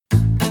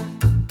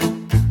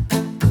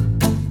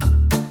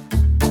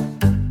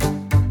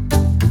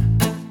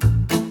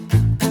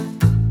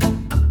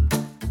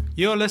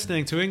You're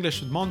listening to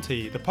English with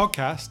Monty, the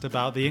podcast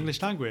about the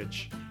English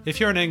language. If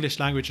you're an English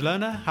language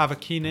learner, have a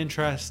keen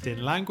interest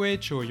in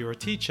language, or you're a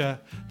teacher,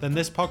 then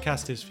this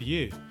podcast is for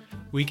you.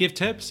 We give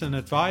tips and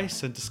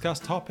advice and discuss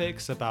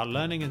topics about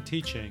learning and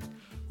teaching.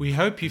 We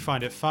hope you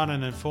find it fun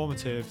and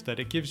informative, that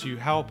it gives you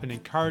help and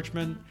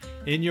encouragement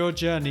in your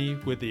journey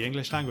with the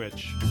English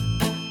language.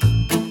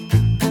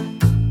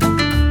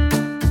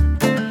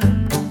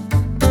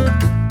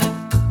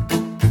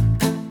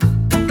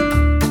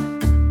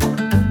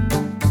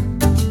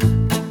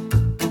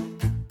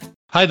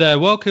 Hi there,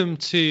 welcome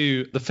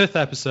to the fifth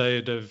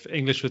episode of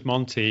English with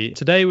Monty.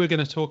 Today we're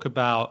going to talk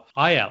about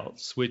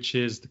IELTS, which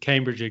is the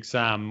Cambridge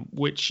exam,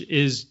 which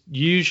is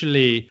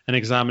usually an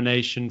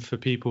examination for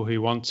people who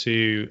want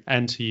to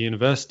enter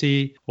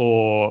university,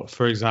 or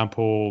for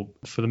example,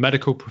 for the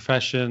medical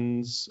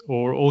professions,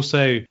 or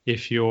also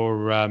if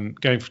you're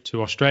going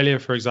to Australia,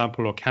 for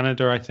example, or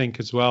Canada, I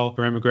think as well,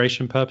 for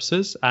immigration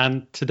purposes.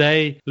 And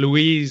today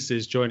Louise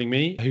is joining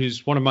me,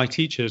 who's one of my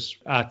teachers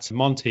at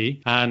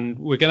Monty, and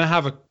we're going to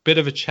have a bit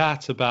of a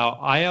chat about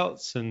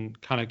IELTS and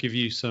kind of give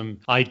you some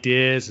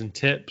ideas and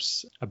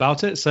tips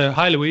about it. So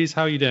hi Louise,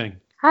 how are you doing?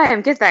 Hi,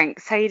 I'm good,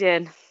 thanks. How are you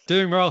doing?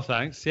 Doing well,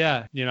 thanks.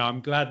 Yeah,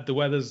 I'm glad the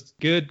weather's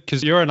good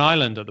because you're an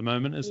island at the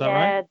moment, is that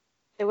right? Yeah,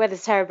 the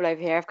weather's terrible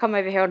over here. I've come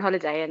over here on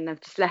holiday and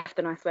I've just left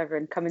the nice weather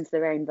and come into the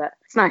rain, but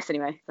it's nice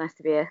anyway. It's nice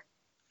to be here.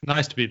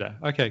 Nice to be there.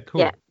 Okay,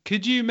 cool. Yeah.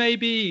 Could you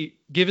maybe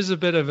give us a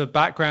bit of a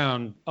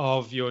background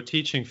of your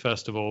teaching,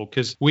 first of all?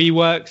 Because we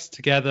worked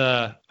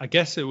together, I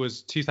guess it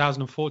was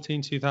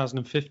 2014,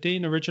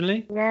 2015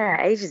 originally.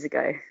 Yeah, ages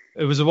ago.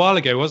 It was a while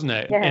ago, wasn't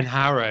it? Yeah. In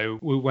Harrow,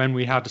 when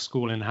we had a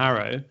school in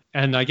Harrow.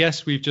 And I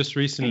guess we've just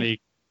recently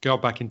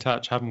got back in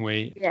touch, haven't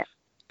we? Yeah.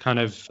 Kind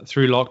of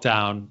through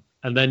lockdown.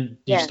 And then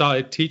you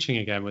started teaching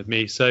again with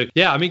me. So,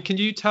 yeah, I mean, can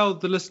you tell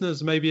the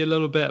listeners maybe a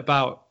little bit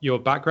about your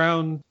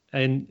background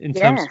in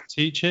terms of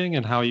teaching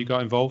and how you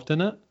got involved in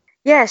it?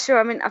 Yeah, sure.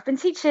 I mean, I've been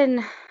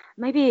teaching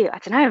maybe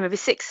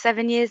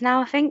 6-7 years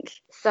now, I think.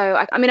 So,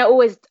 I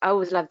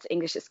always loved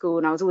English at school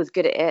and I was always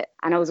good at it.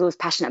 And I was always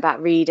passionate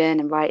about reading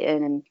and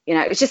writing. And,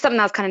 it was just something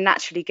I was kind of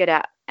naturally good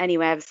at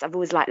anyway. I've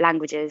always liked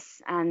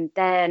languages. And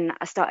then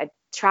I started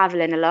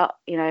traveling a lot,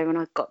 when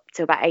I got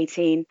to about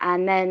 18.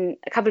 And then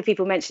a couple of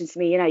people mentioned to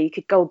me, you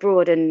could go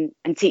abroad and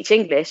teach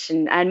English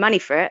and earn money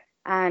for it.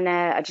 And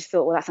I just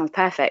thought, well, that sounds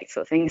perfect,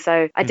 sort of thing.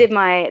 So I did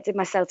my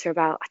CELTA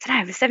about,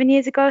 it was 7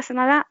 years ago or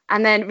something like that.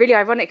 And then really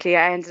ironically,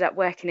 I ended up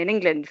working in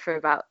England for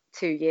about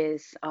 2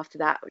 years after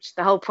that, which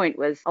the whole point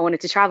was I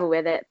wanted to travel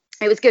with it.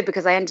 It was good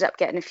because I ended up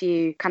getting a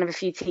few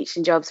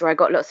teaching jobs where I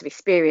got lots of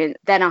experience.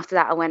 Then after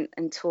that, I went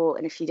and taught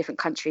in a few different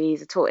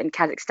countries. I taught in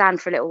Kazakhstan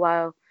for a little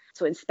while,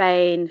 taught in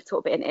Spain, taught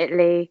a bit in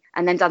Italy,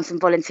 and then done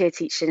some volunteer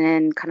teaching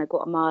in kind of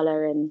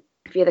Guatemala and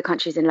a few other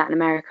countries in Latin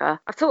America.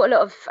 I've done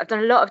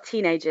a lot of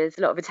teenagers,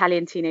 a lot of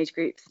Italian teenage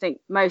groups. I think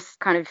most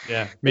kind of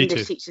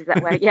English teachers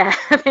that work. Yeah,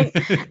 I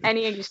think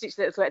any English teacher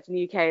that's worked in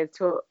the UK has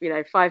taught,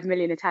 5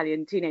 million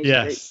Italian teenage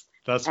groups.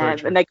 That's very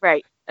true. And they're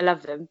great. I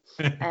love them.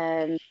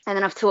 And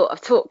then I've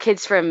taught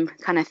kids from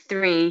kind of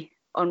 3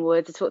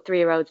 onwards. I taught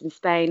 3-year-olds in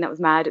Spain. That was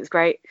mad. It was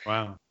great.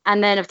 Wow.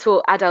 And then I've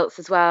taught adults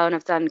as well, and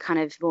I've done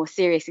kind of more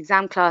serious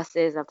exam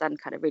classes. I've done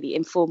kind of really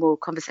informal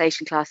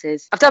conversation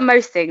classes. I've done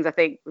most things, I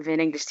think, within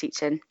English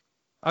teaching.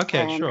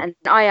 Okay, sure. And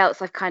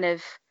IELTS,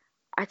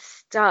 I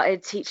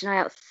started teaching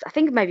IELTS, I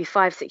think maybe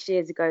 5-6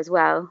 years ago as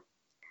well.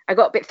 I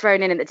got a bit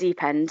thrown in at the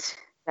deep end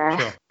there.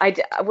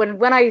 Sure.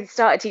 When I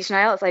started teaching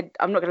IELTS,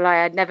 I'm not going to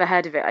lie, I'd never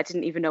heard of it. I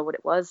didn't even know what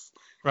it was.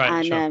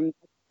 Right, and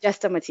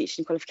just done my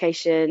teaching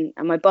qualification,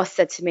 and my boss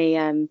said to me,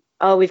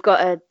 we've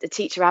got a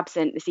teacher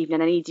absent this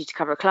evening. I need you to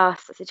cover a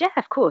class. I said, yeah,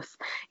 of course.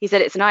 He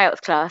said, it's an IELTS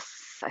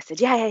class. I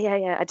said,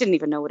 yeah. I didn't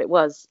even know what it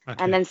was.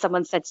 Okay. And then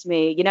someone said to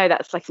me,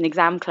 that's like an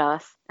exam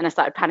class. And I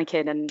started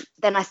panicking. And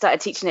then I started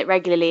teaching it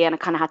regularly, and I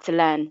kind of had to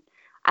learn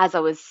as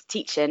I was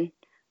teaching,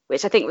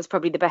 which I think was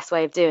probably the best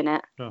way of doing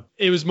it. Sure.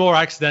 It was more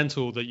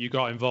accidental that you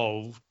got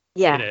involved.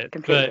 Yeah, in it,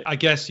 completely. But I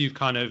guess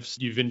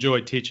you've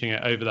enjoyed teaching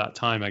it over that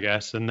time, I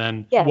guess. And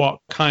then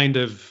what kind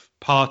of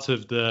part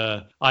of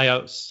the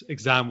IELTS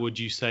exam would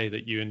you say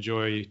that you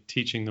enjoy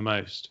teaching the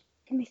most?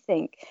 Let me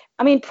think.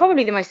 I mean,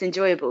 probably the most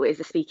enjoyable is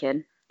the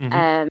speaking,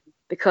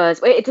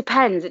 because it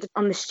depends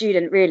on the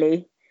student,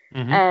 really.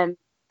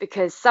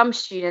 Because some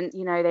students,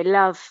 they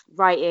love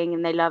writing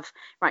and they love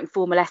writing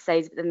formal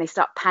essays, but then they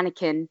start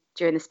panicking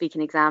during the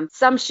speaking exam.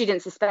 Some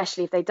students,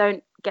 especially if they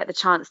don't get the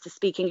chance to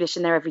speak English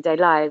in their everyday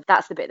life,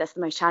 that's the bit that's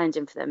the most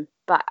challenging for them.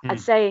 But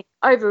I'd say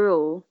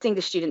overall,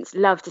 English students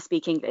love to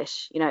speak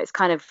English. It's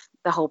kind of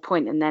the whole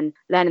point. And then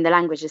learning the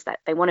language is that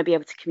they want to be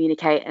able to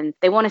communicate and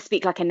they want to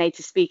speak like a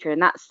native speaker.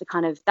 And that's the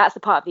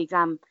part of the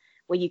exam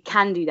where you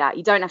can do that.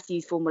 You don't have to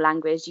use formal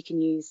language. You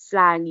can use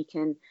slang. You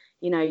can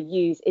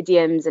use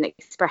idioms and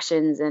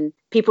expressions, and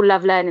people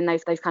love learning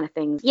those kind of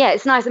things. Yeah,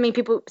 it's nice. I mean,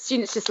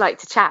 students just like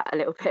to chat a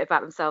little bit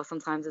about themselves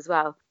sometimes as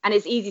well. And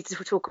it's easy to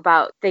talk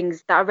about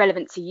things that are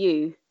relevant to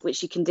you,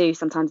 which you can do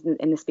sometimes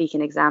in the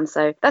speaking exam.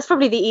 So that's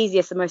probably the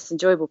easiest and most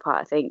enjoyable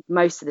part, I think,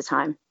 most of the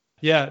time.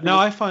 Yeah, no,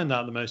 I find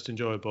that the most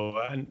enjoyable.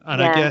 And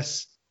I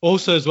guess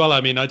Also, as well,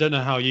 I mean, I don't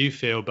know how you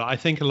feel, but I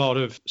think a lot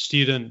of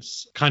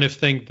students kind of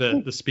think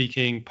that the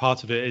speaking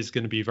part of it is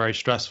going to be very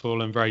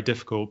stressful and very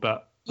difficult.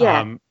 But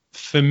Yeah,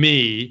 for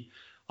me,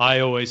 I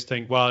always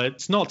think, well,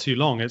 it's not too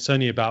long. It's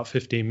only about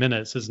 15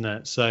 minutes, isn't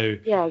it?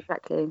 yeah,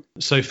 exactly.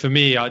 So for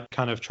me, I'd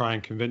kind of try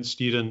and convince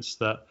students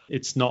that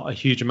it's not a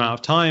huge amount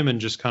of time and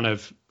just kind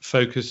of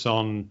focus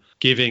on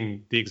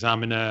giving the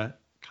examiner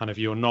kind of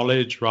your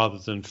knowledge rather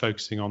than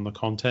focusing on the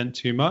content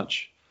too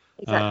much.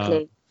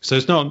 Exactly. So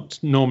it's not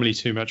normally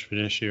too much of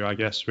an issue, I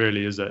guess,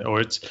 really, is it?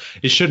 Or it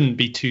shouldn't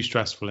be too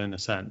stressful in a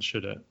sense,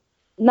 should it?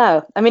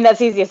 No, I mean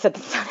that's easier said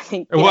than done. I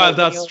think. Well,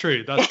 that's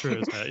true. That's true,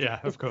 isn't it? Yeah,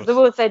 of course. I've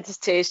always said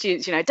to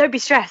students, don't be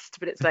stressed,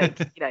 but it's like,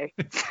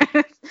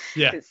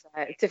 Yeah. it's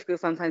difficult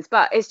sometimes.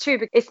 But it's true.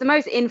 It's the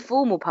most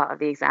informal part of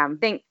the exam.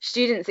 I think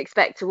students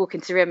expect to walk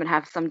into a room and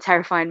have some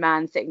terrifying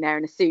man sitting there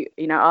in a suit,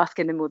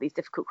 asking them all these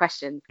difficult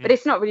questions. But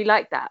it's not really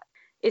like that.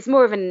 It's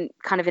more of an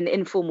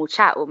informal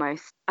chat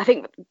almost. I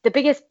think the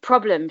biggest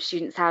problem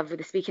students have with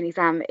the speaking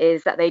exam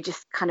is that they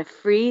just kind of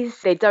freeze.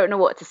 They don't know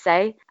what to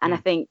say. And I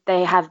think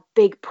they have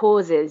big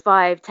pauses,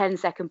 5-10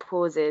 second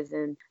pauses,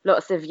 and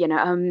lots of,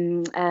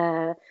 and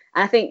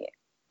I think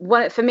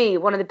one of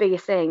the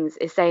biggest things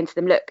is saying to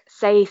them, look,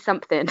 say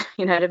something,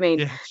 you know what I mean?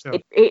 Yeah, sure.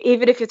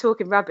 Even if you're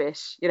talking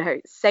rubbish,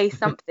 say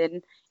something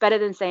better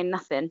than saying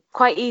nothing.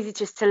 Quite easy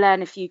just to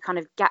learn a few kind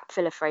of gap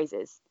filler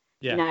phrases,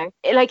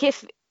 like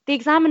if the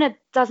examiner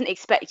doesn't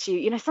expect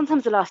you,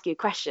 sometimes they'll ask you a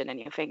question and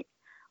you'll think,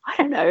 I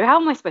don't know, how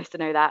am I supposed to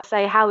know that?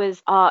 Say, how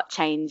has art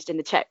changed in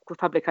the Czech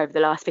Republic over the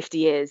last 50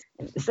 years?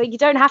 So you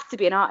don't have to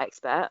be an art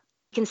expert.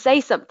 You can say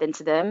something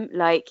to them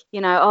like,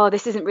 oh,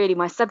 this isn't really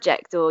my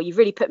subject, or you've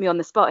really put me on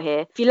the spot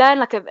here. If you learn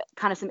like a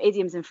kind of some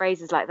idioms and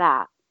phrases like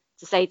that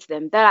to say to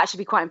them, they'll actually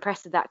be quite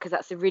impressed with that, because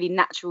that's a really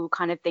natural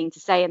kind of thing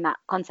to say in that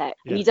context.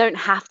 And you don't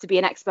have to be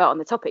an expert on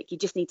the topic. You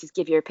just need to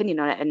give your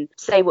opinion on it and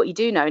say what you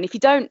do know. And if you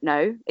don't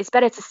know, it's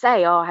better to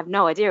say, oh, I have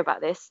no idea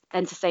about this,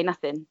 than to say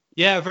nothing.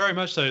 Yeah, very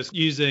much so. It's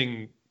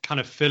using kind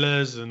of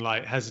fillers and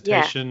like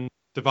hesitation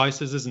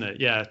devices, isn't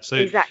it? Yeah. So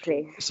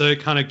exactly. So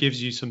it kind of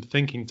gives you some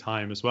thinking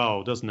time as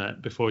well, doesn't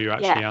it, before you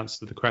actually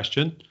answer the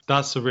question?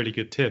 That's a really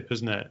good tip,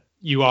 isn't it?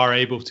 You are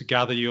able to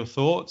gather your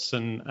thoughts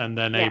and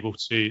then able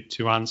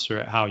to answer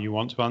it how you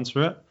want to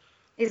answer it.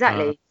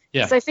 Exactly.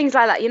 So things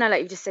like that,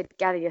 like you just said,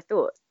 gather your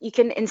thoughts. You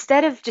can,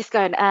 instead of just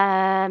going,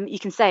 you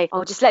can say,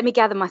 oh, just let me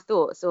gather my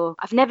thoughts, or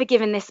I've never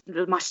given this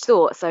much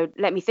thought, so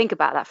let me think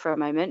about that for a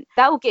moment.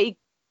 That will get you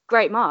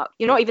great mark.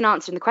 You're not even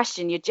answering the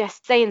question. You're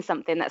just saying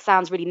something that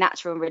sounds really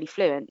natural and really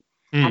fluent.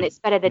 And it's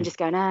better than just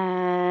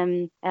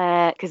going,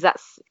 because you're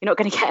not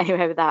going to get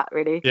anywhere with that,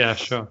 really. Yeah,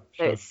 sure.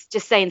 So it's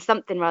just saying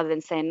something rather than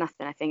saying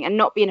nothing, I think, and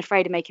not being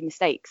afraid of making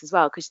mistakes as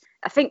well. Because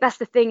I think that's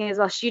the thing as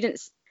well.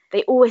 Students,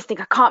 they always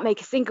think, I can't make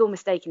a single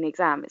mistake in the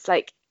exam. It's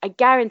like, I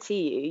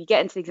guarantee you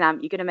get into the exam,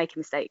 you're going to make a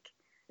mistake.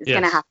 It's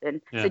going to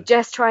happen. Yeah. So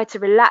just try to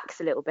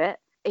relax a little bit.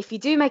 If you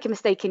do make a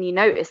mistake and you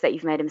notice that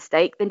you've made a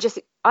mistake, then just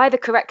either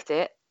correct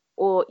it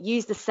or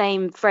use the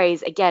same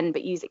phrase again,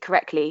 but use it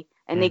correctly.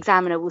 And the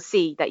examiner will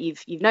see that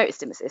you've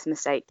noticed it's a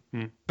mistake.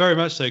 Very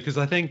much so, because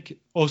I think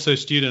also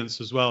students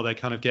as well, they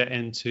kind of get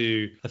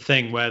into a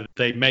thing where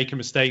they make a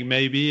mistake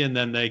maybe, and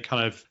then they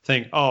kind of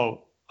think,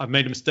 oh, I've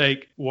made a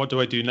mistake, what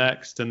do I do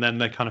next? And then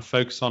they kind of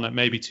focus on it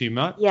maybe too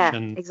much. Yeah,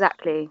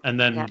 exactly. And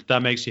then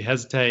that makes you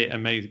hesitate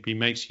and maybe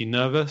makes you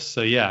nervous.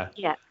 So yeah.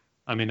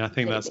 I mean, I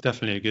think that's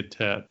definitely a good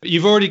tip.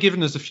 You've already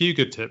given us a few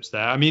good tips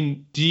there. I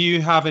mean, do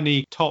you have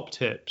any top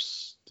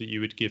tips that you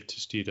would give to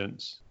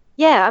students?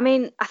 Yeah, I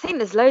mean, I think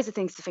there's loads of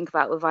things to think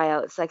about with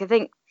IELTS. Like, I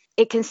think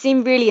it can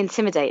seem really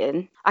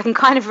intimidating. I can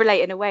kind of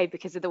relate in a way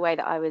because of the way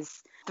that I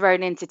was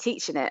thrown into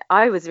teaching it.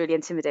 I was really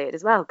intimidated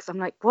as well, because I'm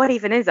like, what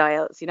even is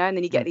IELTS? And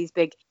then you get these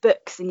big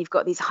books and you've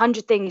got these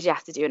 100 things you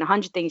have to do and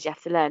 100 things you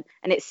have to learn.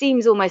 And it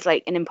seems almost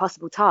like an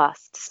impossible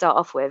task to start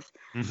off with.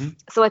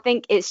 So I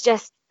think it's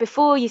just,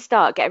 before you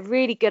start, get a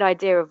really good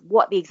idea of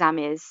what the exam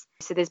is.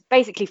 So there's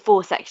basically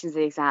 4 sections of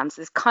the exam.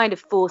 So there's kind of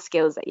 4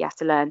 skills that you have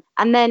to learn.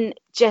 And then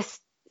just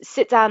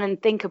sit down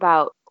and think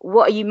about,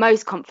 what are you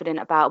most confident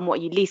about and what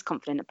are you least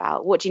confident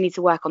about? What do you need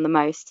to work on the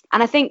most?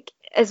 And I think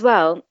as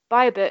well,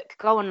 buy a book,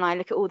 go online,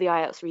 look at all the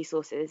IELTS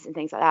resources and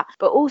things like that.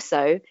 But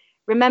also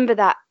remember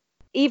that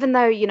even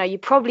though, you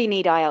probably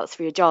need IELTS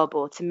for your job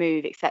or to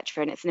move,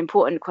 etc., and it's an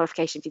important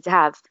qualification for you to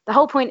have, the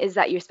whole point is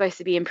that you're supposed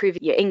to be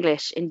improving your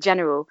English in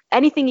general.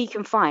 Anything you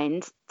can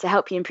find to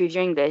help you improve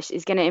your English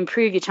is going to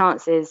improve your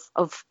chances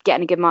of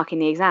getting a good mark in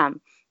the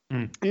exam.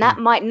 And that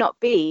might not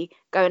be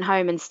going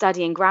home and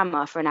studying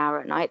grammar for an hour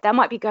at night. That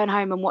might be going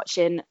home and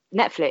watching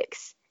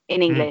Netflix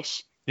in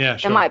English. Yeah,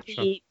 sure. There might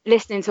be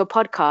listening to a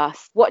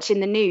podcast, watching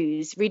the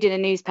news, reading a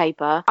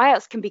newspaper.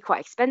 IELTS can be quite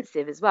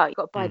expensive as well. You've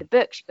got to buy the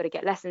books, you've got to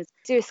get lessons.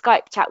 Do a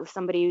Skype chat with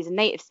somebody who's a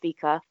native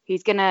speaker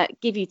who's going to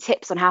give you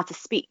tips on how to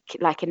speak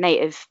like a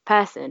native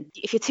person.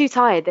 If you're too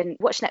tired, then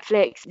watch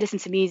Netflix, listen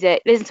to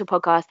music, listen to a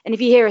podcast. And if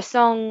you hear a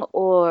song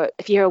or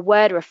if you hear a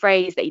word or a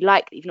phrase that you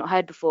like that you've not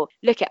heard before,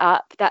 look it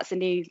up. That's a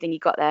new thing you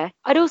got there.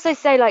 I'd also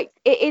say, like,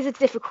 it is a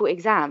difficult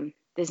exam.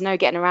 There's no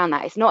getting around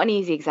that. It's not an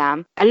easy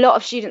exam. A lot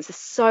of students are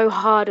so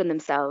hard on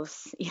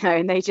themselves,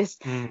 and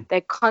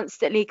they're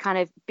constantly kind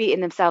of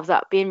beating themselves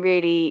up, being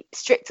really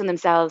strict on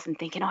themselves and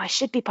thinking, oh, I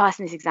should be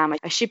passing this exam.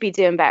 I should be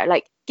doing better.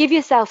 Like, give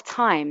yourself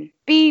time.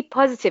 Be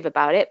positive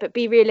about it, but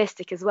be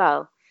realistic as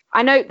well.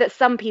 I know that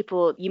some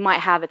people, you might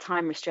have a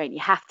time restraint. You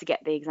have to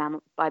get the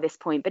exam by this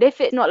point. But if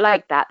it's not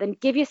like that, then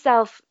give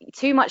yourself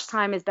too much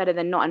time is better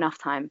than not enough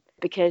time,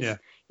 because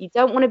you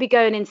don't want to be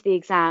going into the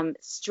exam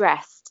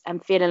stressed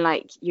and feeling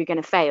like you're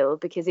going to fail,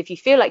 because if you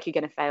feel like you're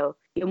going to fail,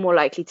 you're more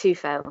likely to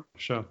fail.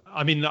 Sure.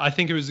 I mean, I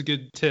think it was a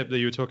good tip that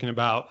you were talking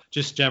about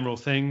just general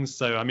things.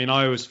 So, I mean,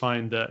 I always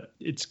find that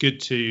it's good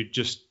to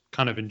just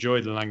kind of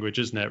enjoy the language,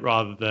 isn't it?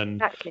 Rather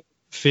than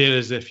feel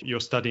as if you're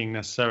studying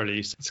necessarily.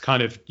 It's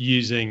kind of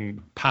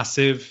using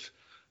passive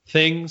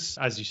things,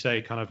 as you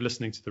say, kind of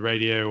listening to the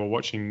radio or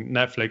watching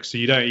Netflix. So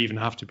you don't even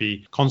have to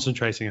be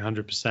concentrating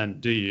 100%,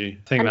 do you?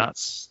 I think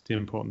that's the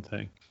important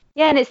thing.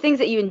 Yeah, and it's things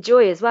that you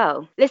enjoy as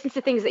well. Listen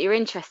to things that you're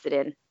interested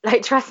in.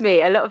 Like, trust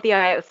me, a lot of the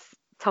IELTS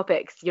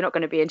topics you're not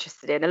going to be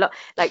interested in. A lot,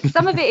 like,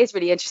 some of it is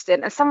really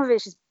interesting and some of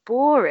it's just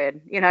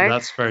boring,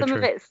 That's very true. Some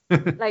of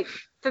it's like,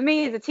 for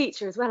me as a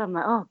teacher as well, I'm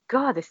like, oh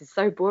god, this is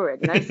so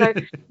boring, so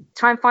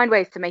try and find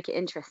ways to make it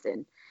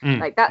interesting.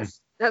 Like, that's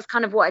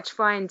kind of what I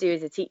try and do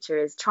as a teacher,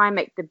 is try and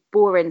make the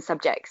boring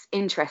subjects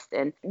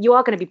interesting. You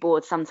are going to be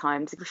bored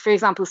sometimes. For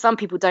example, some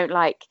people don't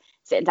like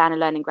sitting down and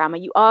learning grammar.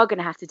 You are going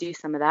to have to do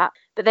some of that.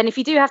 But then if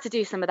you do have to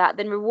do some of that,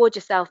 then reward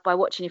yourself by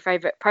watching your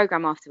favourite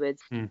programme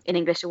afterwards in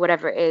English or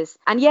whatever it is.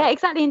 And yeah,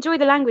 exactly, enjoy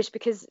the language,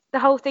 because the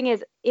whole thing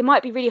is, it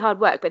might be really hard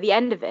work, but at the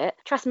end of it,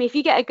 trust me, if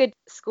you get a good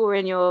score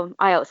in your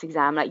IELTS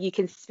exam, like, you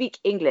can speak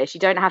English, you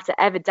don't have to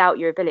ever doubt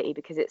your ability,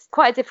 because it's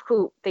quite a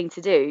difficult thing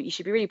to do. You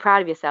should be really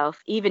proud of yourself,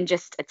 even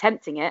just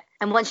attempting it.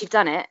 And once you've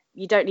done it,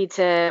 you don't need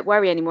to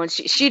worry anymore. And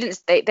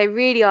students, they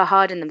really are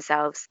hard on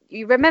themselves.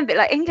 You remember,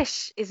 like,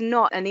 English is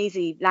not an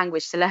easy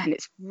language to learn.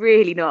 It's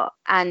really not.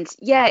 And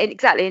yeah,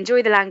 exactly.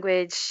 Enjoy the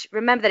language.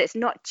 Remember that it's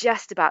not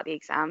just about the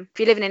exam. If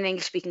you're living in an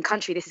English speaking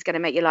country, this is going to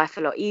make your life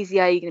a lot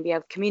easier. You're going to be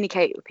able to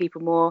communicate with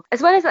people more.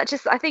 As well as that,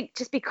 I think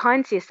just be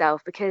kind to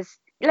yourself, because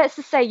let's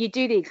just say you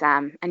do the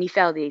exam and you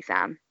fail the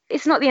exam.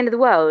 It's not the end of the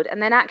world.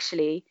 And then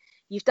actually,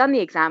 you've done the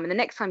exam, and the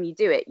next time you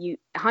do it, you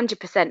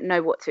 100%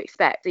 know what to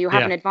expect. So you'll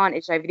have an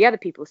advantage over the other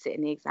people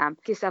sitting the exam.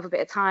 Give yourself a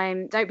bit of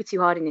time. Don't be too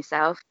hard on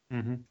yourself.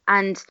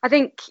 And I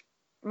think,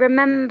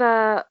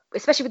 remember,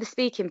 especially with the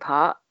speaking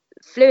part,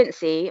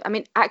 fluency, I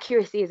mean,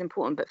 accuracy is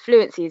important, but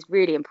fluency is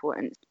really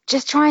important.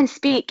 Just try and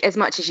speak as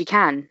much as you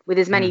can with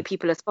as many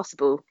people as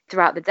possible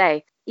throughout the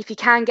day. If you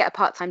can get a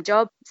part-time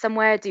job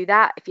somewhere, do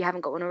that. If you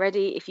haven't got one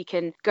already, if you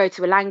can go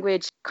to a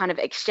language kind of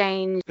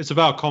exchange. It's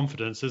about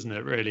confidence, isn't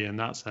it, really, in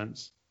that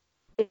sense?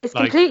 It's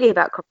completely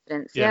about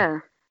confidence, yeah.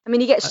 I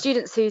mean, you get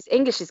students whose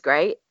English is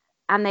great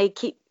and they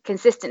keep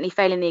consistently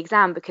failing the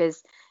exam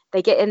because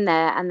they get in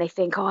there and they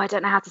think, oh, I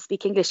don't know how to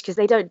speak English, because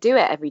they don't do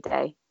it every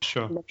day.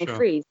 Sure. They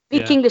freeze.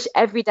 Speak English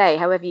every day,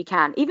 however you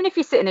can. Even if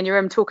you're sitting in your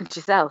room talking to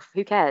yourself,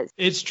 who cares?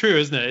 It's true,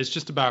 isn't it? It's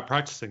just about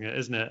practicing it,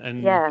 isn't it?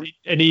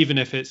 And even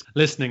if it's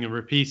listening and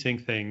repeating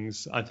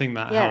things, I think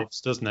that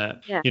helps, doesn't it?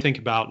 Yeah. You think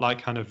about,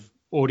 like, kind of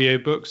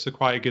audiobooks are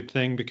quite a good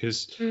thing,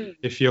 because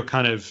if you're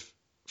kind of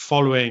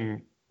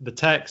following the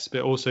text,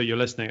 but also you're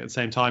listening at the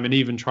same time, and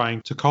even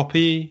trying to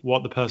copy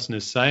what the person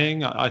is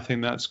saying, I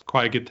think that's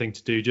quite a good thing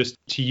to do, just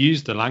to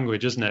use the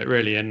language, isn't it,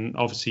 really? And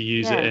obviously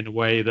use it in a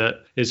way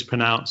that is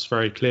pronounced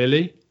very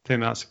clearly. I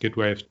think that's a good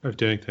way of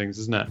doing things,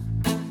 isn't it?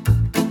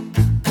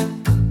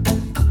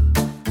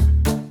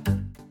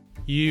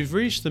 You've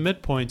reached the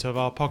midpoint of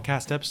our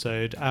podcast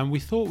episode, and we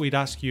thought we'd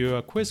ask you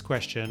a quiz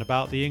question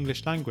about the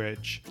English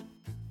language.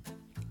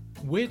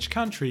 Which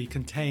country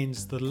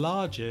contains the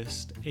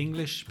largest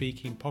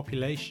English-speaking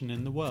population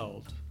in the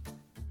world?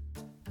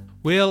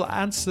 We'll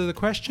answer the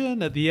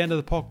question at the end of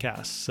the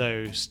podcast,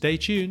 so stay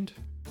tuned.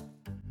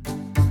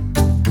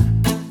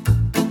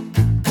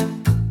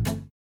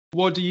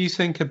 What do you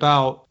think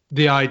about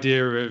the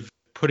idea of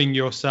putting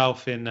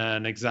yourself in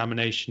an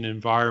examination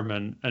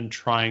environment and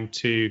trying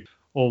to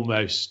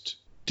almost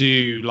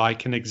do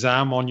like an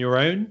exam on your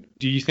own?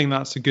 Do you think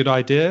that's a good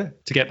idea,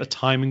 to get the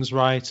timings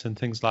right and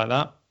things like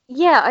that?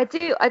 Yeah, I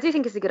do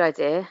think it's a good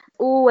idea.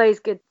 Always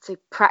good to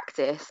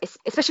practice,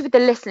 especially with the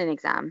listening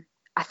exam.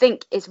 I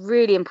think it's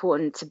really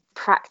important to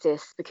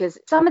practice, because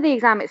some of the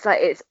exam,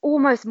 it's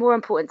almost more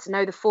important to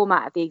know the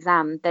format of the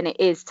exam than it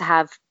is to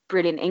have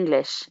brilliant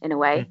English, in a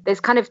way.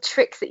 There's kind of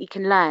tricks that you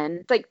can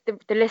learn. It's like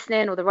the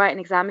listening or the writing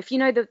exam. If you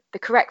know the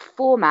correct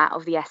format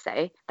of the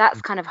essay,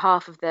 that's kind of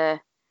half of the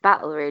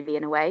battle, really,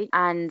 in a way.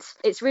 And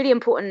it's really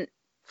important.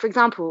 For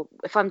example,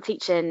 if I'm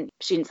teaching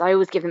students, I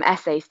always give them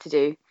essays to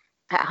do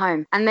at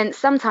home, and then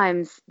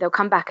sometimes they'll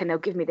come back and they'll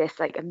give me this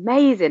like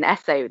amazing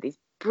essay with these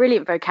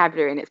brilliant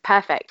vocabulary and it's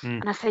perfect,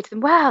 and I say to them,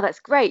 wow, that's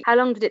great, how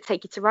long did it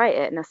take you to write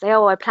it? And they'll say,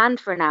 oh, I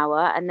planned for an hour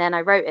and then I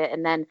wrote it,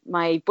 and then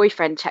my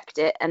boyfriend checked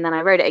it, and then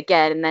I wrote it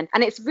again,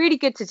 and it's really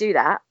good to do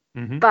that.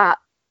 But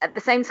at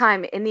the same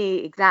time, in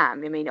the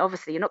exam, I mean,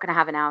 obviously you're not going to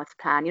have an hour to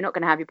plan. You're not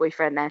going to have your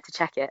boyfriend there to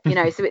check it,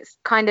 so it's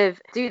kind of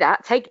do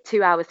that, take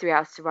 2 hours, 3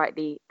 hours to write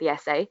the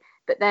essay.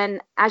 But then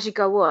as you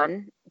go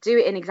on, do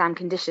it in exam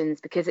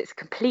conditions, because it's a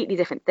completely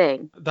different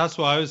thing. That's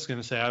what I was going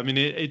to say. I mean,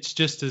 it's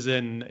just as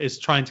in, it's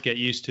trying to get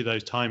used to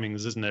those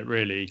timings, isn't it,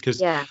 really? Because,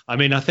 I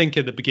mean, I think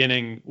at the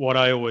beginning, what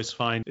I always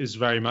find is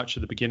very much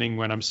at the beginning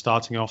when I'm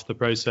starting off the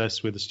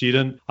process with a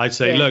student, I'd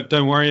say, look,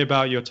 don't worry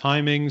about your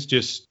timings,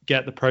 just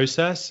get the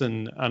process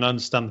and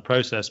understand the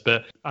process.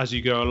 But as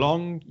you go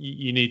along,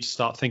 you need to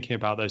start thinking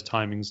about those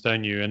timings,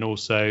 don't you? And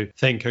also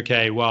think,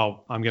 okay,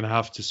 well, I'm going to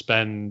have to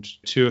spend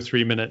 2 or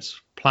 3 minutes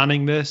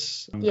planning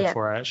this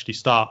before I actually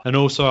start. And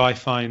also I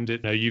find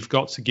you've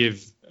got to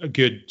give a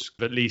good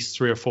at least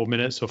 3 or 4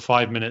 minutes or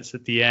 5 minutes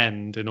at the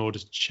end in order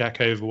to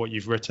check over what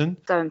you've written.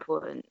 So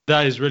important.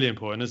 That is really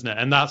important, isn't it?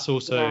 And that's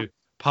also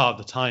part of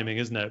the timing,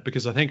 isn't it?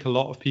 Because I think a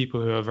lot of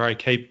people who are very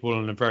capable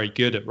and are very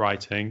good at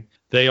writing,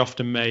 they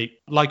often make,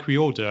 like we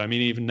all do, I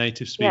mean, even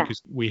native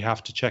speakers, we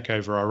have to check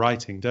over our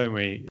writing, don't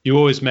we? You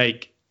always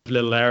make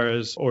little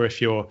errors, or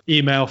if your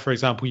email, for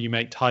example, you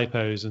make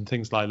typos and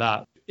things like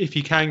that. If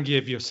you can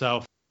give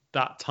yourself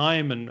that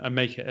time and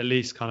make it at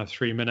least kind of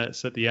 3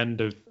 minutes at the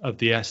end of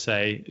the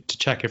essay to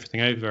check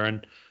everything over,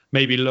 and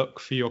maybe look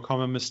for your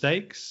common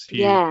mistakes.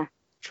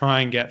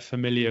 Try and get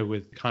familiar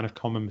with kind of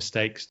common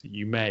mistakes that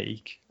you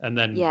make, and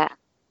then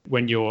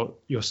when you're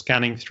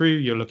scanning through,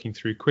 you're looking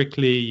through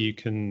quickly, you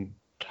can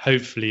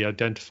hopefully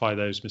identify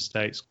those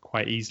mistakes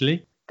quite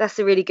easily. That's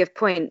a really good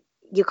point.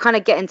 You're kind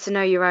of getting to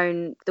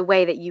know the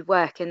way that you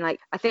work. And like,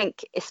 I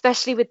think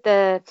especially you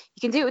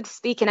can do it with the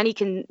speaking and you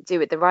can do it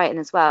with the writing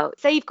as well.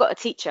 Say you've got a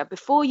teacher,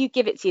 before you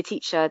give it to your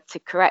teacher to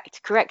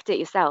correct it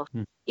yourself.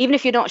 Even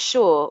if you're not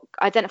sure,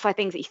 identify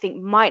things that you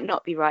think might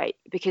not be right,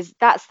 because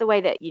that's the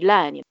way that you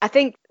learn. I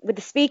think with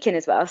the speaking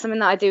as well, something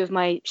that I do with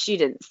my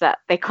students that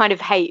they kind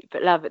of hate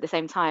but love at the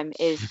same time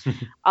is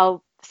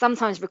I'll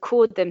sometimes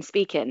record them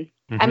speaking.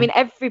 I mean,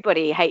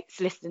 everybody hates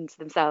listening to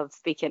themselves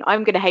speaking.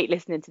 I'm going to hate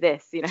listening to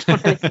this, I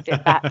want to listen to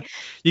it back.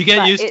 You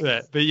get used to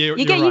it, but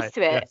you get used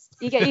to it. Yes.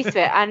 You get used to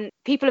it. And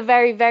people are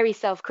very, very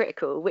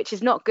self-critical, which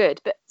is not good.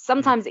 But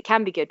sometimes it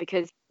can be good,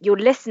 because you're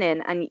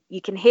listening and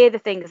you can hear the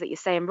things that you're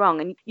saying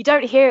wrong. And you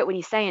don't hear it when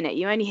you're saying it.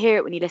 You only hear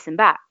it when you listen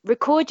back.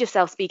 Record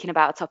yourself speaking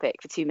about a topic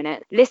for 2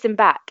 minutes. Listen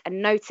back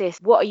and notice,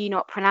 what are you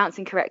not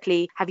pronouncing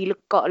correctly? Have you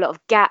got a lot of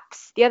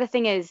gaps? The other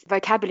thing is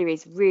vocabulary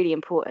is really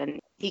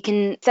important. You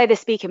can say the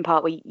speaking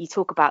part where you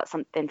talk about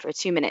something for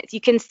 2 minutes. You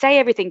can say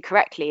everything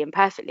correctly and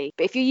perfectly.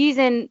 But if you're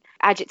using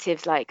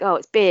adjectives like, oh,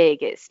 it's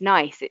big, it's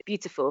nice, it's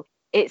beautiful,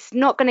 it's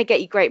not going to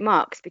get you great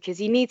marks, because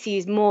you need to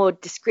use more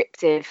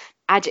descriptive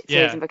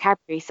adjectives and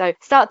vocabulary. So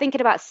start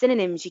thinking about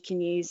synonyms you can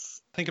use.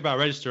 Think about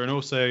register, and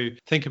also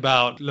think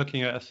about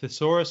looking at a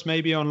thesaurus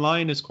maybe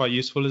online is quite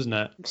useful, isn't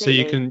it? Completely. So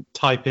you can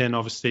type in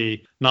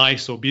obviously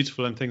nice or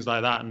beautiful and things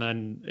like that, and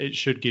then it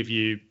should give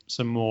you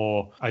some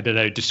more,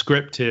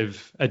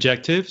 descriptive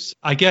adjectives.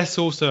 I guess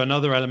also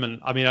another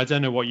element, I mean, I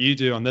don't know what you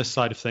do on this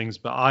side of things,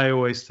 but I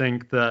always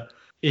think that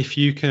if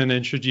you can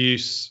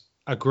introduce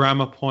a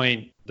grammar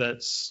point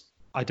that's,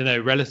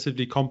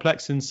 relatively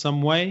complex in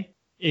some way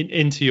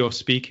into your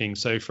speaking.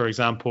 So for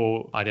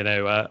example,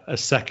 a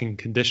second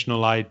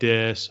conditional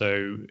idea.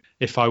 So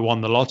if I won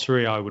the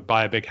lottery, I would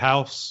buy a big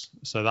house.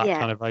 So that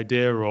kind of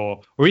idea,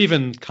 or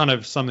even kind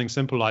of something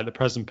simple like the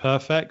present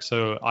perfect.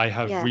 So I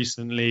have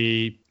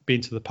recently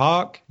been to the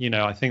park.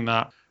 I think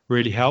that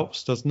really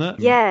helps, doesn't it?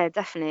 Yeah,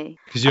 definitely.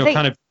 Because you're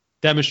kind of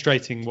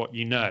demonstrating what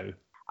you know.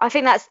 I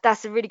think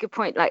that's a really good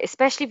point. Like,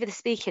 especially for the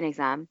speaking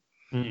exam.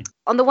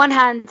 On the one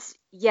hand,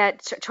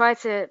 try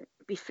to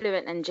be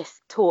fluent and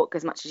just talk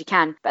as much as you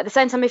can. But at the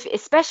same time,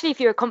 especially if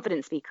you're a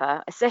confident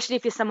speaker, especially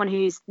if you're someone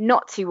who's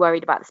not too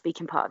worried about the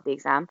speaking part of the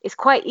exam, it's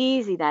quite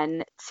easy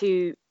then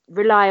to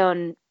rely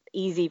on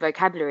easy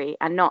vocabulary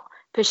and not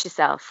push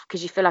yourself,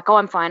 because you feel like, oh,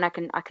 I'm fine, I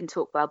can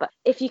talk well. But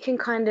if you can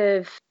kind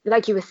of,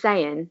 like you were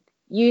saying,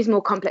 use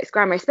more complex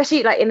grammar,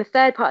 especially like in the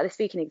third part of the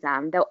speaking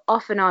exam, they'll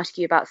often ask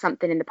you about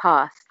something in the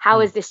past.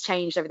 How has this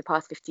changed over the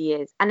past 50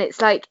 years? And it's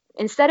like,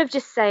 instead of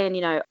just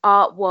saying,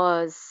 art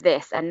was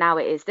this and now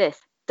it is this,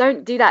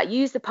 don't do that.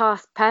 Use the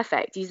past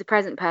perfect, use the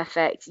present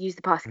perfect, use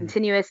the past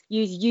continuous,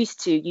 use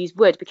used to, use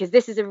would, because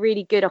this is a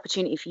really good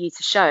opportunity for you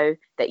to show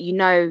that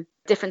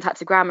different types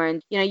of grammar,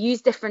 and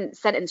use different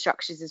sentence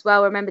structures as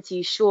well. Remember to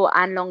use short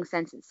and long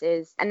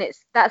sentences, and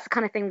that's the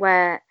kind of thing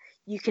where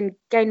you can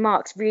gain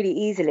marks really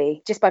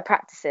easily just by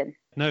practicing.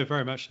 No,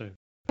 very much so.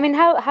 I mean,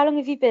 how long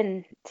have you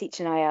been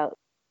teaching IELTS?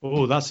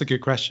 Oh, that's a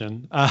good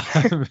question.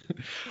 I'm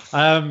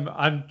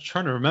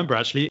trying to remember,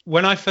 actually.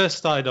 When I first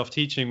started off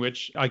teaching,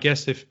 which I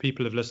guess if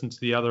people have listened to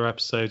the other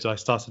episodes, I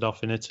started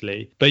off in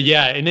Italy. But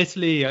yeah, in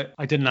Italy,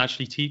 I didn't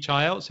actually teach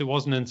IELTS. It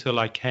wasn't until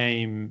I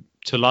came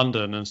to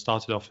London and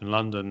started off in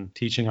London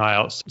teaching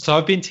IELTS. So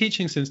I've been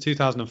teaching since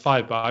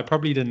 2005, but I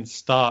probably didn't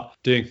start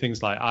doing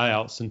things like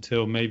IELTS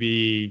until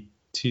maybe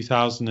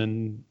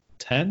 2010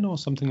 10 or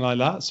something like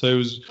that.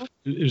 So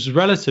it was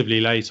relatively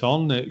late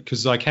on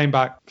because I came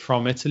back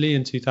from Italy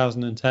in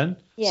 2010.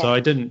 Yeah. So I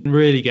didn't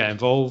really get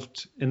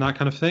involved in that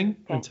kind of thing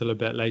until a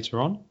bit later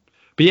on.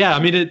 But yeah, I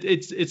mean,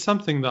 it's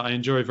something that I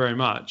enjoy very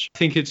much. I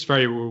think it's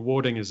very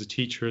rewarding as a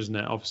teacher, isn't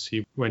it?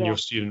 Obviously, when your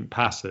student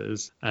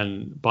passes,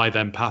 and by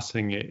them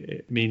passing,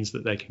 it means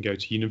that they can go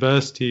to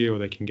university or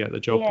they can get the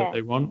job that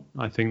they want.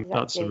 I think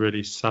that's a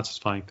really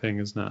satisfying thing,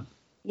 isn't it?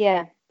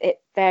 Yeah,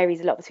 it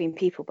varies a lot between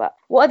people. But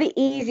what are the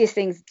easiest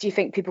things do you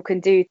think people can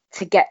do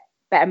to get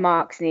better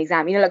marks in the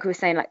exam? You know, like we were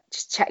saying, like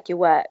just check your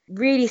work.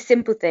 Really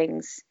simple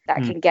things that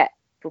can get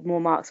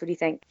more marks. What do you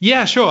think?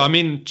 Yeah, sure. I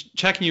mean,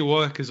 checking your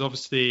work is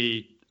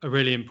obviously a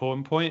really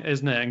important point,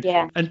 isn't it?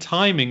 And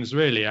timings,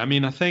 really. I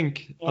mean, I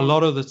think a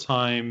lot of the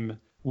time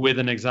with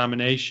an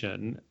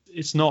examination,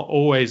 it's not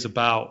always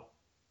about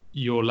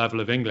your level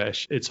of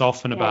English. It's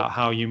often about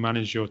how you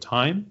manage your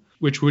time,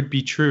 which would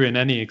be true in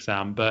any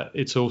exam, but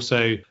it's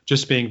also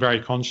just being very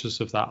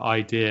conscious of that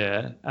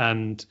idea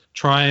and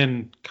try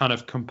and kind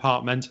of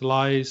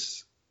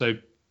compartmentalize. So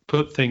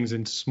put things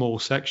into small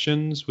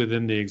sections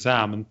within the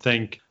exam and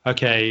think,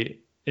 okay,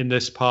 in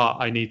this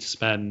part, I need to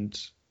spend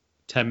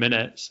 10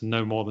 minutes,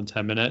 no more than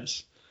 10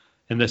 minutes.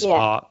 In this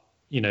part,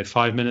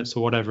 5 minutes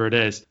or whatever it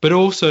is. But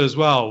also as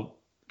well,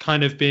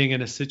 kind of being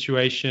in a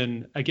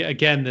situation,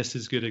 again, this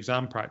is good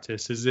exam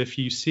practice, is if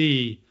you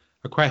see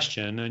a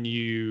question and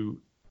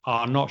you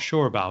are not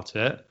sure about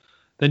it,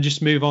 then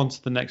just move on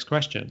to the next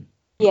question.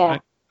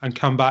 And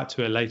come back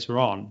to it later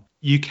on.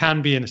 You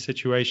can be in a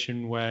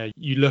situation where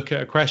you look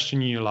at a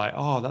question and you're like,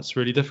 oh, that's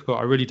really difficult.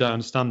 I really don't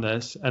understand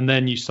this. And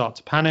then you start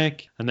to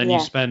panic and then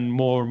you spend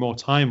more and more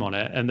time on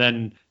it. And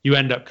then you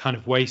end up kind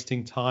of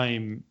wasting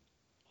time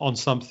on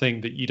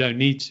something that you don't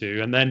need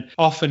to. And then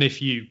often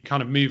if you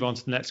kind of move on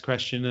to the next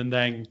question and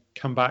then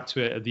come back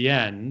to it at the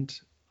end,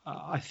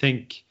 I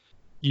think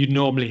you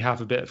normally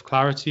have a bit of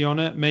clarity on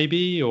it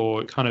maybe,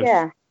 or kind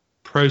of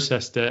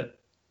processed it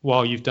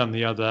while you've done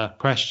the other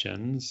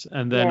questions,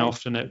 and then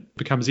often it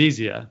becomes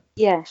easier.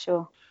 Yeah,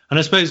 sure. And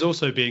I suppose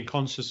also being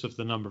conscious of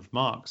the number of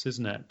marks,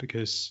 isn't it?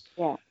 Because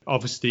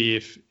obviously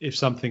if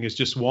something is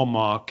just 1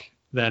 mark,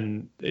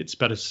 then it's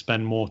better to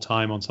spend more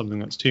time on something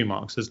that's 2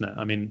 marks, isn't it?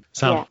 I mean, it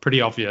sounds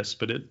pretty obvious,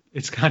 but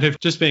it's kind of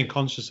just being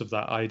conscious of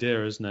that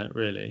idea, isn't it,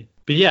 really?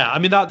 But yeah, I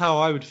mean, that's how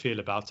I would feel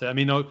about it. I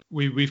mean,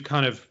 we've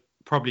kind of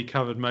probably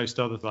covered most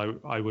others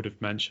I would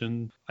have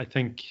mentioned. I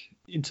think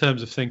in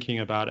terms of thinking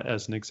about it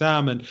as an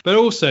exam, but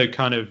also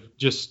kind of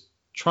just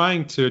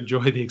trying to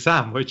enjoy the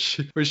exam,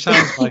 which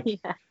sounds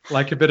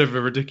like a bit of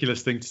a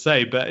ridiculous thing to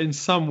say, but in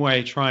some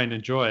way try and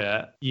enjoy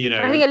it.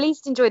 I think at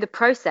least enjoy the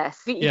process.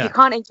 If you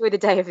can't enjoy the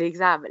day of the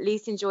exam, at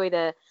least enjoy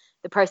the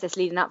process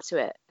leading up to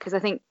it, because I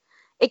think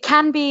it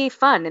can be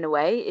fun in a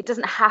way. It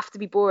doesn't have to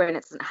be boring.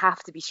 It doesn't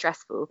have to be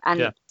stressful.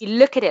 And if you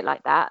look at it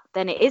like that,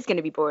 then it is going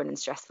to be boring and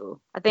stressful.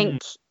 I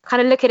think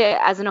kind of look at it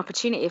as an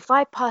opportunity. If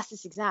I pass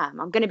this exam,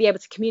 I'm going to be able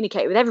to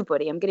communicate with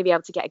everybody. I'm going to be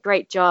able to get a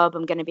great job.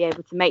 I'm going to be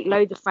able to make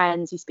loads of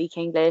friends who speak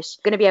English.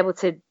 I'm going to be able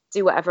to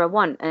do whatever I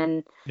want.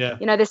 And,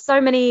 there's so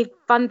many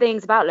fun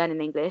things about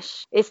learning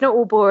English. It's not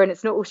all boring.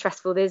 It's not all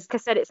stressful. There's, like I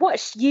said, it's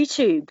watch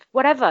YouTube,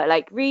 whatever,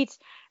 like read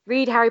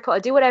Harry Potter,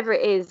 do whatever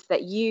it is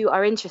that you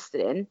are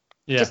interested in.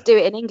 Just do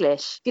it in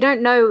English. If you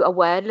don't know a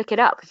word, look it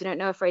up. If you don't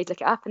know a phrase,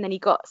 look it up, and then you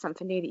got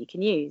something new that you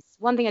can use.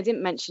 One thing I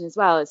didn't mention as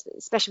well is,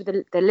 especially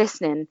with the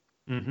listening,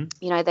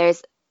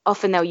 there's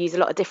often they'll use a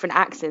lot of different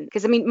accents,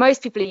 because I mean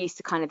most people are used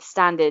to kind of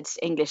standard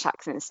English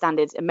accent,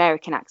 standard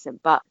American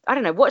accent, but I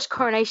don't know, watch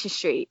Coronation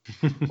Street,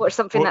 watch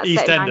something that's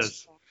set in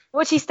Manchester.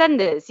 Watch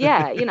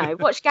EastEnders,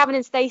 watch Gavin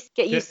and Stacey,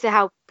 get used to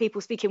how people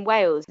speak in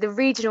Wales. The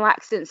regional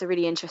accents are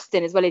really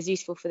interesting as well as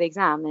useful for the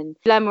exam, and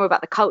learn more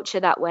about the culture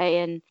that way.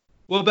 And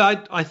well,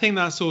 but I think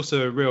that's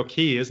also a real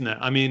key, isn't it?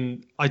 I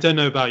mean, I don't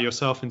know about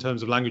yourself in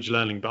terms of language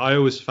learning, but I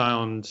always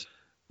found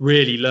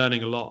really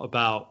learning a lot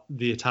about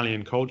the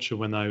Italian culture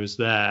when I was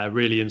there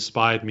really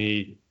inspired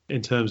me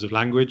in terms of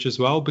language as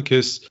well,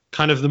 because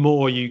kind of the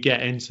more you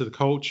get into the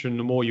culture and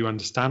the more you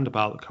understand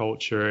about the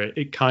culture,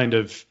 it kind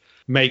of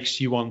makes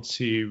you want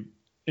to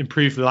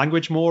improve the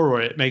language more,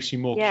 or it makes you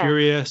more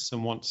curious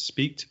and want to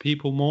speak to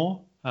people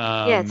more.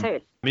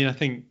 Totally. I mean, I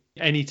think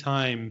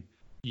anytime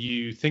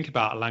you think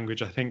about a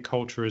language, I think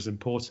culture is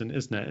important,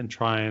 isn't it? And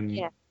try and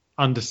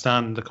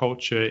understand the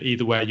culture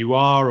either where you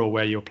are or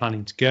where you're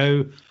planning to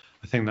go.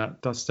 I think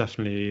that's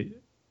definitely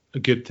a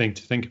good thing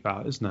to think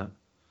about, isn't it?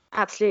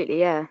 Absolutely,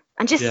 yeah.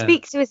 And just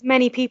speak to as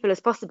many people as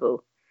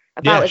possible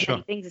about as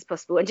many things as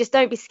possible. And just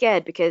don't be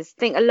scared, because I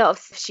think a lot of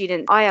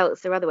students,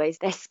 IELTS or other ways,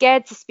 they're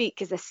scared to speak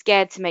because they're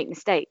scared to make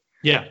mistakes.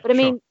 Yeah. But I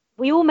mean,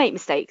 we all make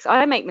mistakes.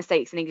 I make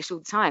mistakes in English all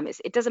the time.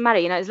 It doesn't matter,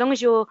 as long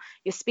as you're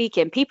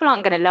speaking, people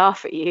aren't going to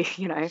laugh at you,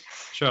 People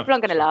aren't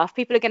going to laugh.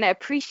 People are going to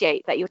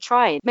appreciate that you're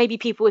trying. Maybe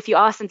people, if you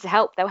ask them to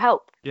help, they'll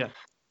help. Yeah.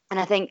 And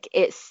I think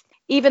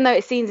even though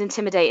it seems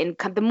intimidating,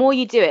 the more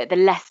you do it, the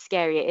less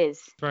scary it is.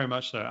 Very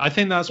much so. I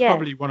think that's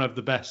probably one of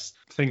the best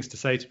things to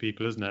say to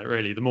people, isn't it,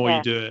 really? The more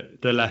you do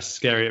it, the less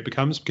scary it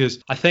becomes,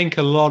 because I think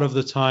a lot of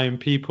the time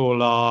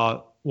people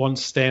are want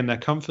to stay in their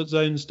comfort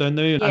zones, don't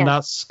they? Yeah. And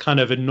that's kind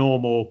of a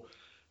normal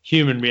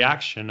human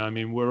reaction. I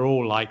mean, we're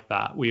all like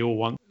that. We all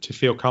want to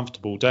feel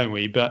comfortable, don't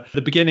we? But at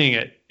the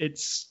beginning,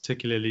 it's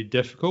particularly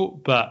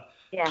difficult. But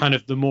kind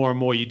of the more and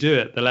more you do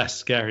it, the less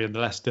scary and the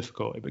less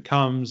difficult it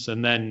becomes.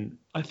 And then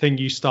I think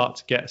you start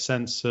to get a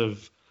sense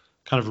of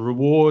kind of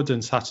reward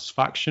and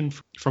satisfaction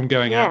from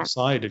going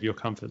outside of your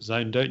comfort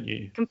zone, don't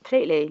you?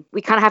 Completely.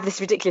 We kind of have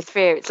this ridiculous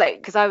fear. It's like,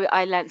 because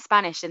I learned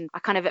Spanish, and I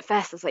kind of at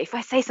first I was like, if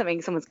I say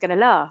something, someone's going to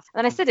laugh. And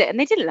then I said it and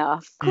they didn't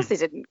laugh. Of course they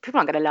didn't. People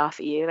aren't going to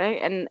laugh at you,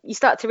 right? And you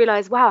start to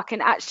realize, wow, I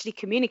can actually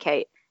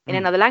communicate in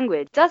another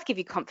language. It does give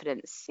you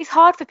confidence. It's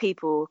hard for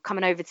people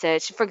coming over to,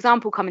 for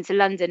example, coming to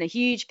London, a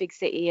huge big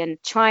city, and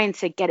trying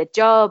to get a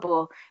job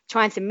or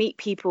trying to meet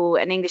people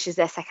and English is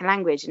their second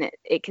language. And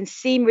it can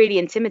seem really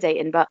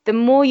intimidating, but the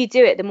more you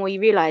do it, the more you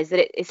realize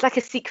that it's like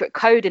a secret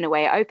code in a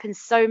way. It opens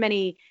so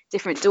many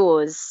different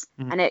doors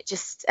and it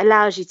just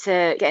allows you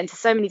to get into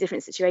so many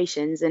different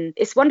situations. And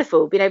it's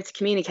wonderful being able to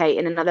communicate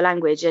in another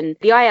language. And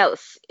the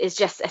IELTS is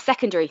just a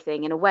secondary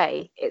thing in a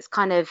way. It's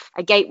kind of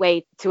a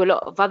gateway to a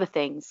lot of other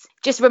things.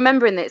 Just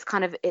remembering that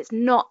it's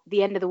not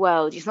the end of the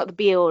world. It's not the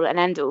be all and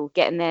end all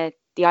getting the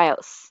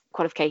IELTS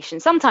qualification.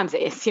 Sometimes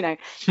it is, you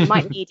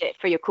might need it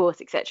for your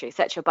course, etc.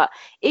 But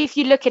if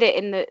you look at it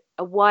in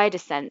a wider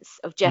sense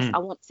of just I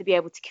want to be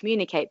able to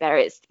communicate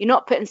better, you're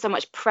not putting so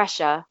much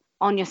pressure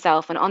on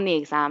yourself and on the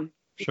exam.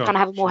 You kind of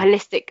have a more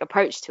holistic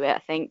approach to it, I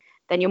think,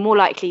 then you're more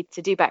likely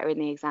to do better in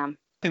the exam.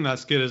 I think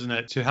that's good, isn't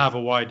it? To have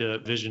a wider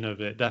vision of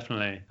it,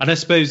 definitely. And I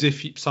suppose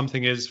if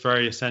something is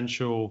very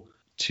essential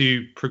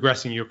to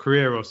progressing your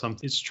career or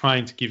something, it's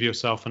trying to give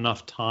yourself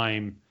enough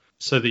time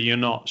so that you're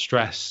not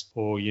stressed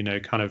or,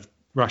 kind of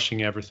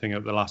rushing everything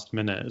at the last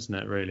minute, isn't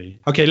it,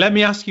 really? Okay, let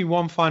me ask you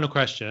one final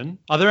question.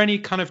 Are there any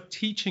kind of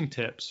teaching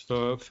tips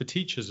for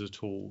teachers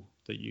at all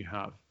that you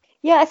have?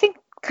 Yeah, I think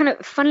kind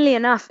of funnily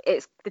enough,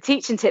 it's the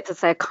teaching tips I'd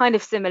say are kind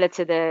of similar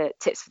to the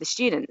tips for the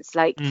students.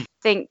 Like,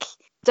 think,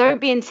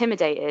 don't be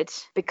intimidated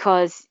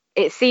because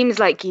it seems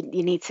like you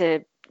need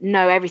to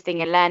know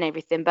everything and learn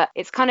everything, but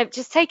it's kind of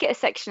just take it a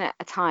section at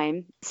a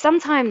time.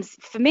 Sometimes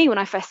for me, when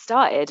I first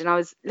started and I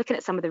was looking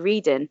at some of the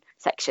reading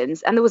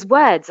sections and there was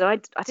words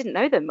and I didn't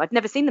know them, I'd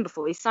never seen them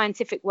before, these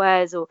scientific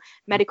words or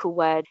medical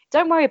words.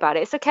 Don't worry about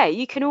it, it's okay.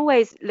 You can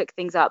always look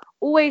things up.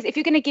 Always, if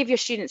you're going to give your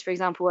students, for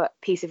example, a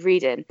piece of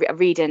reading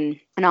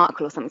an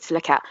article or something to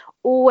look at,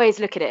 always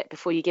look at it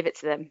before you give it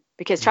to them,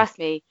 because trust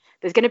me,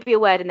 there's going to be a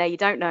word in there you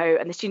don't know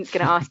and the student's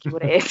going to ask you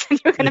what it is and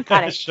you're going to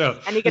panic. Sure.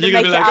 And you're going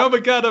to be like, oh my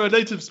God, I'm a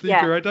native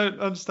speaker. I don't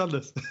understand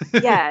this.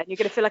 Yeah, and you're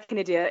going to feel like an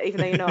idiot even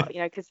though you're not,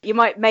 because you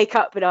might make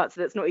up an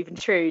answer that's not even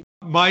true.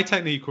 My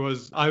technique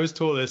I was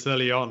taught this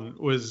early on,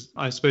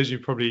 I suppose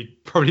you've probably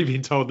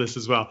been told this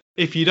as well.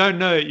 If you don't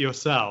know it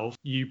yourself,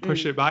 you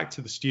push it back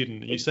to the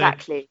student. You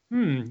say,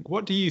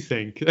 what do you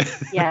think?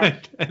 Yeah,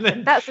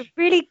 and that's a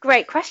really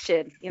great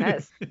question.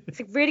 It's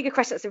a really good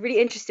question. It's a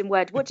really interesting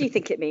word. What do you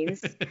think it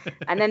means?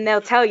 And then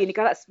they'll tell you and you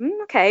go, that's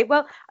okay.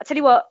 Well, I'll tell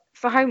you what,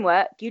 for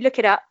homework, you look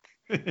it up,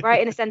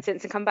 write in a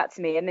sentence and come back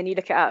to me, and then you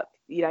look it up,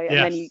 and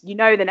then you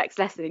know the next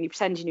lesson and you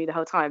pretend you knew the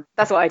whole time.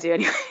 That's what I do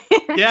anyway.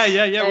 Yeah.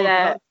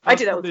 Well, I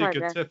do that all the time.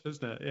 That's a good tip,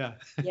 isn't it? Yeah.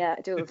 Yeah,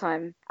 I do all the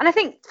time. And I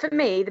think for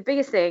me, the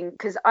biggest thing,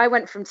 because I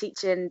went from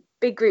teaching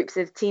big groups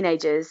of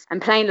teenagers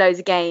and playing loads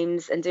of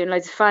games and doing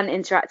loads of fun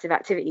interactive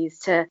activities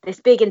to this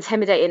big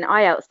intimidating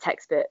IELTS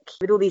textbook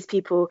with all these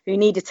people who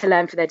needed to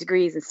learn for their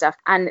degrees and stuff.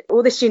 And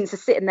all the students are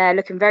sitting there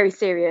looking very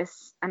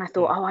serious. And I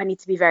thought, I need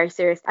to be very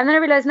serious. And then I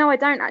realized, no, I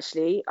don't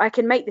actually. I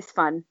can make this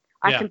fun.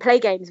 I can play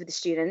games with the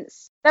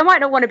students. They might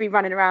not want to be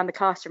running around the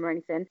classroom or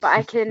anything, but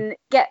I can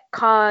get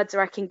cards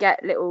or I can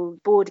get little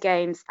board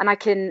games and I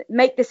can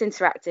make this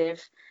interactive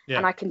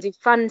and I can do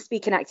fun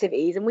speaking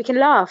activities and we can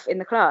laugh in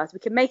the class. We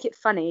can make it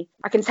funny.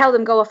 I can tell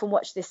them, go off and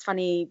watch this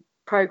funny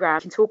program.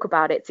 We can talk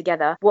about it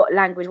together. What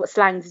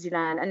slang did you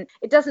learn? And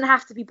it doesn't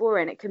have to be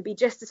boring. It can be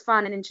just as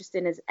fun and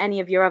interesting as any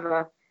of your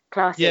other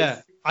classes.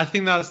 Yeah, I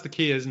think that's the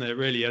key, isn't it,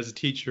 really, as a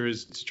teacher,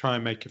 is to try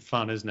and make it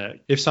fun, isn't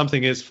it? If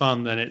something is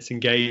fun, then it's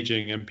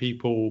engaging and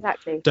people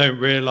don't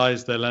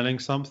realize they're learning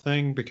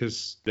something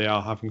because they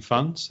are having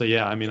fun. So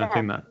I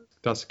think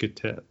that's a good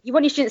tip. You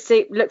want your students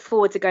to look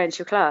forward to going to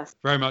your class.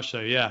 Very much so,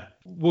 yeah.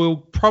 We'll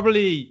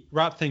probably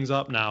wrap things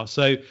up now.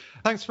 So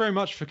thanks very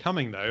much for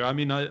coming, though. I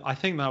mean, I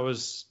think that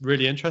was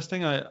really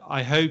interesting.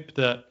 I hope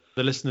that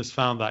the listeners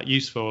found that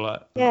useful. I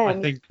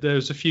think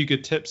there's a few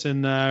good tips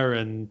in there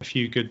and a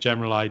few good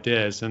general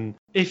ideas. And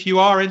if you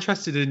are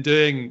interested in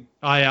doing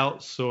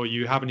IELTS or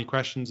you have any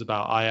questions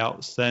about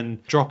IELTS, then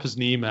drop us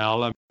an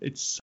email.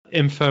 It's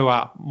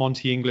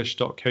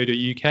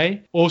info@montyenglish.co.uk.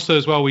 Also,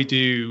 as well, we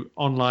do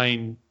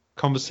online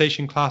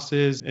conversation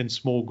classes in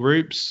small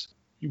groups.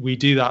 We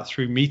do that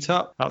through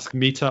Meetup. That's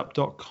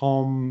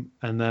meetup.com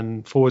and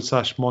then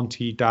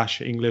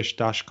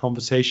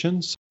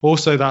 /Monty-English-conversations.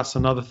 Also, that's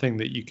another thing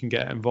that you can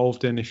get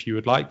involved in if you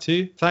would like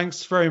to.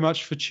 Thanks very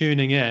much for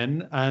tuning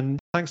in. And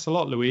thanks a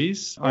lot,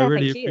 Louise. I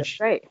really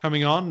appreciate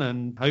coming on,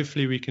 and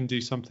hopefully we can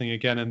do something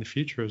again in the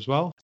future as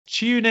well.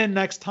 Tune in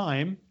next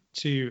time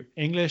to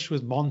English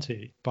with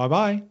Monty.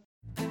 Bye-bye.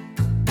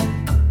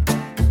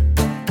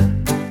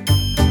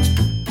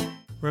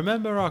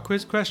 Remember our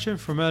quiz question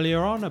from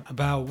earlier on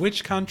about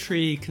which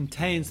country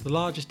contains the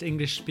largest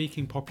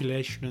English-speaking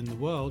population in the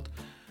world?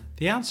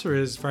 The answer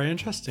is very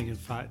interesting, in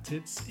fact.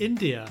 It's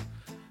India.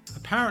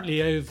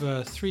 Apparently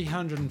over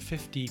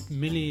 350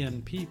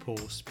 million people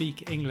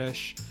speak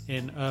English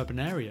in urban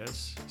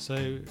areas,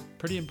 so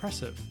pretty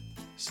impressive.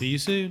 See you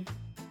soon.